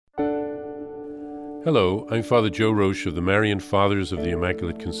Hello, I'm Father Joe Roche of the Marian Fathers of the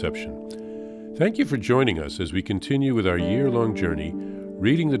Immaculate Conception. Thank you for joining us as we continue with our year-long journey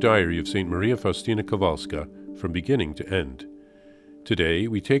reading the diary of St. Maria Faustina Kowalska from beginning to end. Today,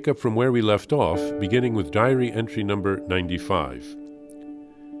 we take up from where we left off, beginning with diary entry number 95.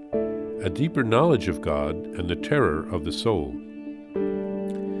 A deeper knowledge of God and the terror of the soul.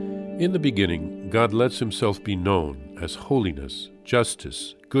 In the beginning, God lets himself be known as holiness,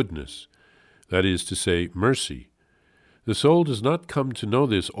 justice, goodness, that is to say, mercy. The soul does not come to know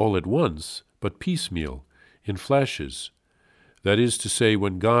this all at once, but piecemeal, in flashes, that is to say,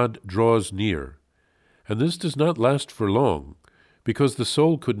 when God draws near. And this does not last for long, because the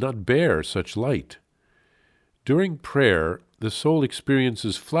soul could not bear such light. During prayer, the soul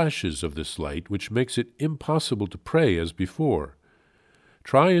experiences flashes of this light, which makes it impossible to pray as before.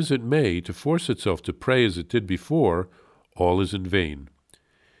 Try as it may to force itself to pray as it did before, all is in vain.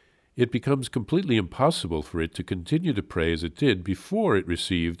 It becomes completely impossible for it to continue to pray as it did before it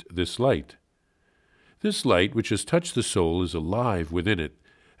received this light. This light which has touched the soul is alive within it,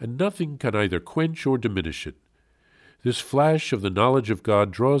 and nothing can either quench or diminish it. This flash of the knowledge of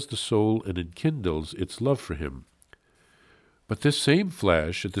God draws the soul and enkindles its love for him. But this same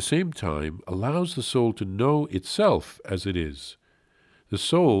flash, at the same time, allows the soul to know itself as it is. The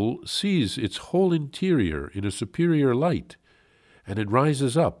soul sees its whole interior in a superior light, and it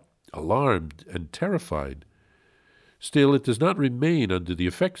rises up, alarmed and terrified. Still, it does not remain under the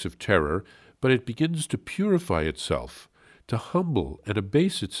effects of terror, but it begins to purify itself, to humble and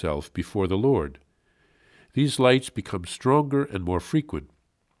abase itself before the Lord. These lights become stronger and more frequent.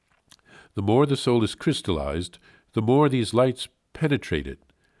 The more the soul is crystallized, the more these lights penetrate it.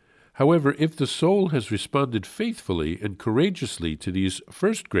 However, if the soul has responded faithfully and courageously to these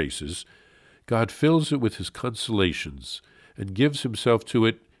first graces, God fills it with his consolations and gives himself to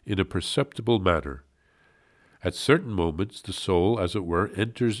it in a perceptible manner. At certain moments, the soul, as it were,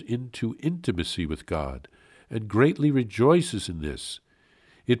 enters into intimacy with God, and greatly rejoices in this.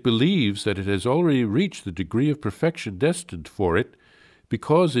 It believes that it has already reached the degree of perfection destined for it,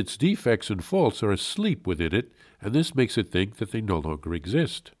 because its defects and faults are asleep within it, and this makes it think that they no longer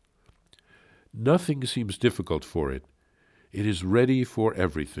exist. Nothing seems difficult for it. It is ready for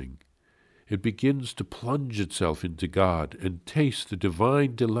everything. It begins to plunge itself into God and taste the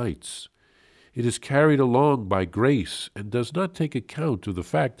divine delights. It is carried along by grace and does not take account of the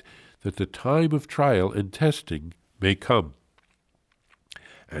fact that the time of trial and testing may come.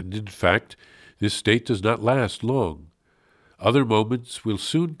 And in fact, this state does not last long. Other moments will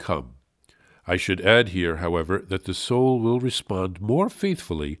soon come. I should add here, however, that the soul will respond more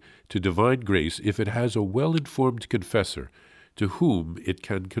faithfully to divine grace if it has a well-informed confessor, to whom it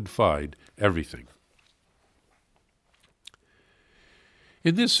can confide everything.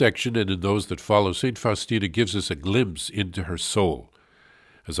 In this section and in those that follow, St. Faustina gives us a glimpse into her soul.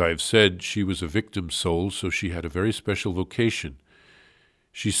 As I have said, she was a victim soul, so she had a very special vocation.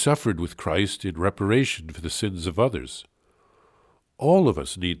 She suffered with Christ in reparation for the sins of others. All of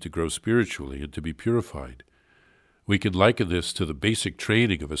us need to grow spiritually and to be purified. We can liken this to the basic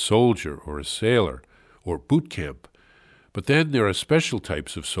training of a soldier or a sailor or boot camp. But then there are special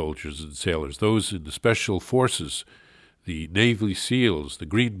types of soldiers and sailors, those in the special forces, the Navy SEALs, the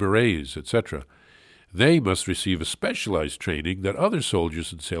Green Berets, etc. They must receive a specialized training that other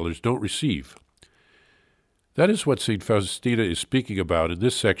soldiers and sailors don't receive. That is what St. Faustina is speaking about in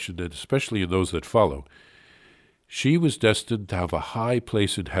this section, and especially in those that follow. She was destined to have a high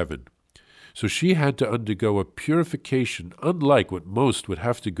place in heaven, so she had to undergo a purification unlike what most would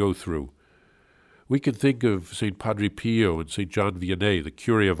have to go through. We can think of St. Padre Pio and St. John Vianney, the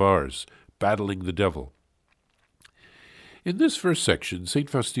Curé of Ars, battling the devil. In this first section, St.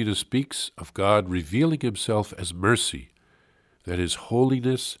 Faustina speaks of God revealing himself as mercy, that is,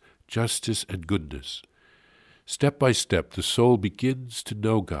 holiness, justice, and goodness. Step by step, the soul begins to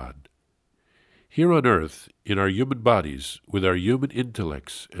know God. Here on earth, in our human bodies, with our human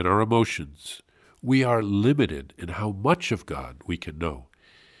intellects and our emotions, we are limited in how much of God we can know.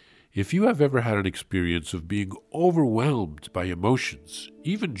 If you have ever had an experience of being overwhelmed by emotions,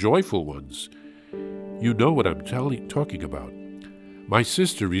 even joyful ones, you know what I'm talking about. My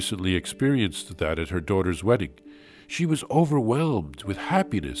sister recently experienced that at her daughter's wedding. She was overwhelmed with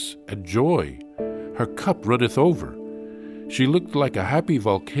happiness and joy. Her cup runneth over. She looked like a happy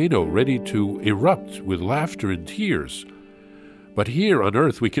volcano ready to erupt with laughter and tears. But here on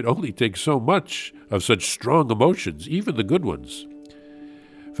earth we can only take so much of such strong emotions, even the good ones.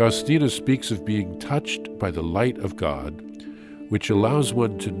 Faustina speaks of being touched by the light of God, which allows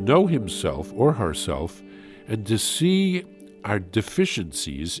one to know himself or herself and to see our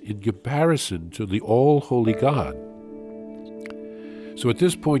deficiencies in comparison to the all-holy God. So at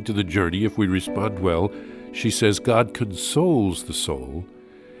this point in the journey, if we respond well, she says God consoles the soul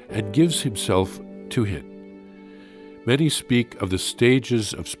and gives himself to it. Many speak of the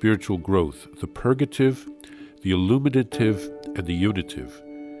stages of spiritual growth, the purgative, the illuminative, and the unitive.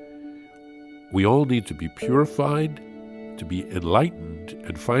 We all need to be purified, to be enlightened,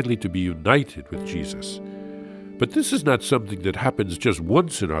 and finally to be united with Jesus. But this is not something that happens just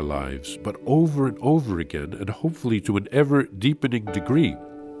once in our lives, but over and over again, and hopefully to an ever-deepening degree.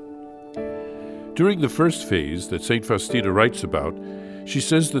 During the first phase that St. Faustina writes about, she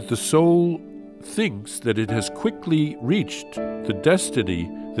says that the soul thinks that it has quickly reached the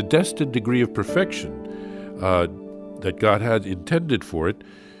destined degree of perfection that God had intended for it,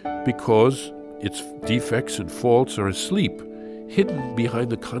 because its defects and faults are asleep, hidden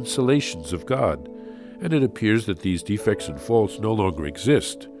behind the consolations of God. And it appears that these defects and faults no longer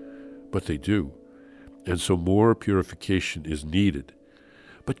exist, but they do. And so more purification is needed.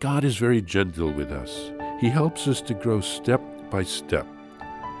 But God is very gentle with us. He helps us to grow step by step.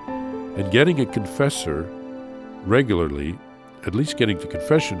 And getting a confessor regularly, at least getting to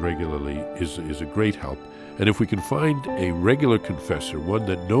confession regularly, is a great help. And if we can find a regular confessor, one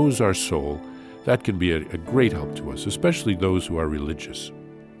that knows our soul, that can be a great help to us, especially those who are religious.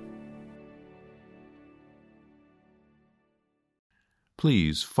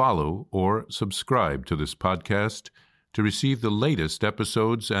 Please follow or subscribe to this podcast to receive the latest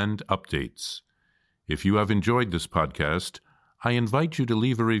episodes and updates. If you have enjoyed this podcast, I invite you to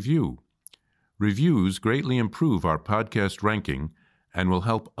leave a review. Reviews greatly improve our podcast ranking and will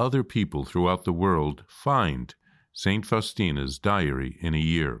help other people throughout the world find St. Faustina's Diary in a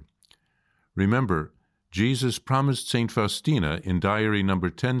Year. Remember, Jesus promised St. Faustina in Diary number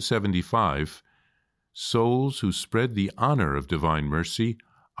 1075, souls who spread the honor of divine mercy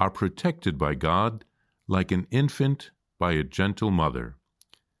are protected by God like an infant by a gentle mother.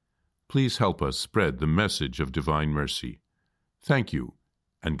 Please help us spread the message of divine mercy. Thank you,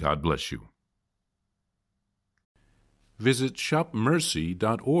 and God bless you. Visit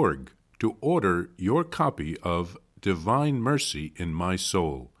shopmercy.org to order your copy of Divine Mercy in My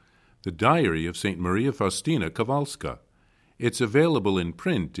Soul, the Diary of St. Maria Faustina Kowalska. It's available in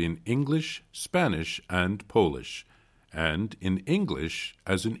print in English, Spanish, and Polish, and in English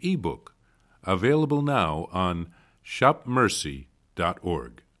as an e-book, available now on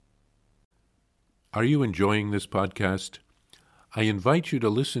shopmercy.org. Are you enjoying this podcast? I invite you to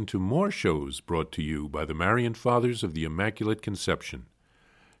listen to more shows brought to you by the Marian Fathers of the Immaculate Conception.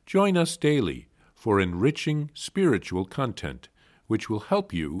 Join us daily for enriching spiritual content, which will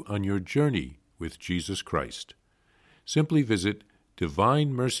help you on your journey with Jesus Christ. Simply visit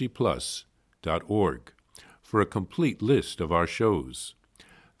DivineMercyPlus.org for a complete list of our shows.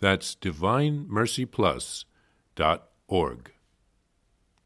 That's DivineMercyPlus.org.